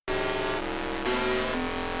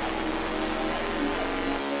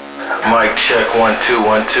Mic check 1 2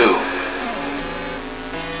 1 2.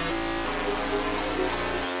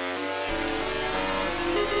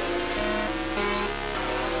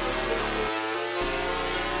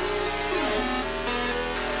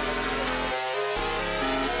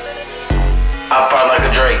 I fight like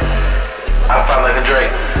a Drake. I fight like a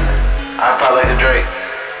Drake. I fight like a Drake.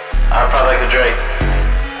 I fight like a Drake.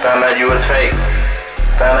 Found out you was fake.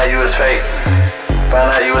 Found out you was fake.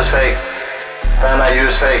 Found out you was fake. Found out you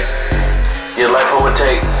was fake. Your life I would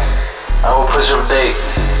take. I will push up a date.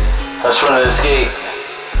 I just wanna escape.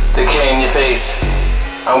 Decay in your face.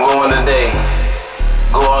 I'm going today.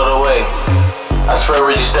 Go all the way. I swear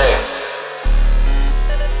where you stay.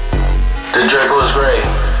 The Draco's gray.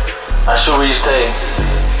 I shoot where you stay.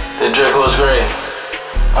 The Draco's gray.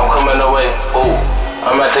 I'm coming away. Ooh,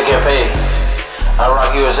 I'm at the cafe. I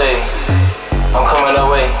rock USA. I'm coming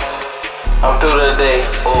away. I'm through the day.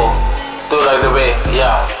 Ooh, through like the bay.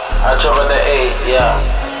 Yeah, I travel the A. Yeah,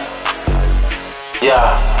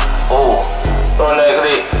 yeah. Ooh, no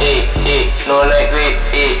negri. No negri.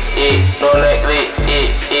 No negri.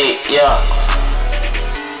 Yeah.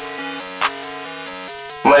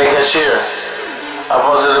 Money cashier. I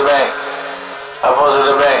pose to the bank. I pose to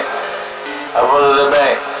the bank. I pose to the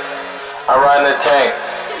bank. I ride in the tank.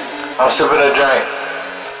 I'm sipping a drink.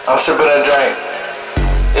 I'm sipping a drink.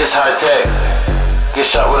 It's high tech. Get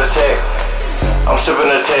shot with a tech. I'm sipping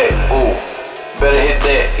a tech. Ooh, better hit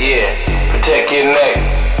that. Yeah, protect your neck.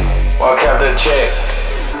 Walk out the check.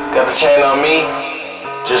 Got the chain on me,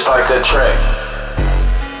 just like a track.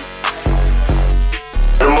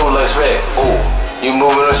 Better move like spec. Ooh, you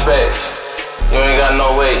moving with specs. You ain't got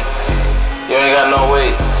no weight. You ain't got no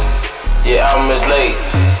weight. Your album is late.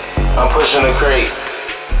 I'm pushing the crate.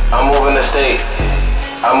 I'm moving the state.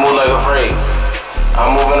 I move like a freight.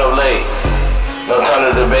 I'm moving up late. No time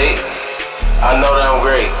to debate. I know that I'm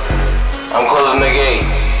great. I'm closing the gate.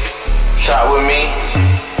 Shot with me.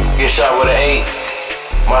 Get shot with an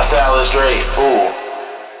 8. My style is straight. Ooh.